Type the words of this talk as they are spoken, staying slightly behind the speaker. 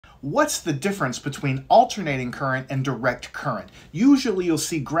What's the difference between alternating current and direct current? Usually you'll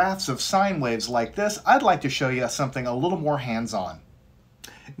see graphs of sine waves like this. I'd like to show you something a little more hands-on.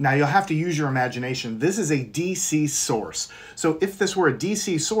 Now you'll have to use your imagination. This is a DC source. So if this were a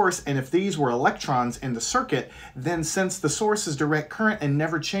DC source and if these were electrons in the circuit, then since the source is direct current and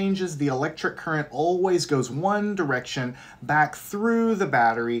never changes, the electric current always goes one direction back through the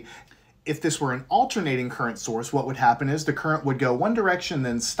battery. If this were an alternating current source, what would happen is the current would go one direction,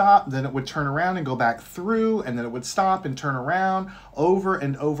 then stop, then it would turn around and go back through, and then it would stop and turn around over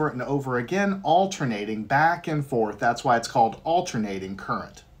and over and over again, alternating back and forth. That's why it's called alternating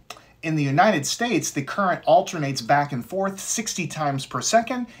current. In the United States, the current alternates back and forth 60 times per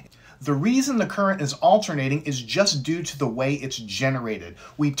second. The reason the current is alternating is just due to the way it's generated.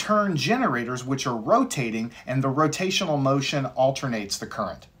 We turn generators which are rotating, and the rotational motion alternates the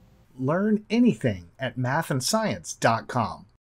current. Learn anything at mathandscience.com.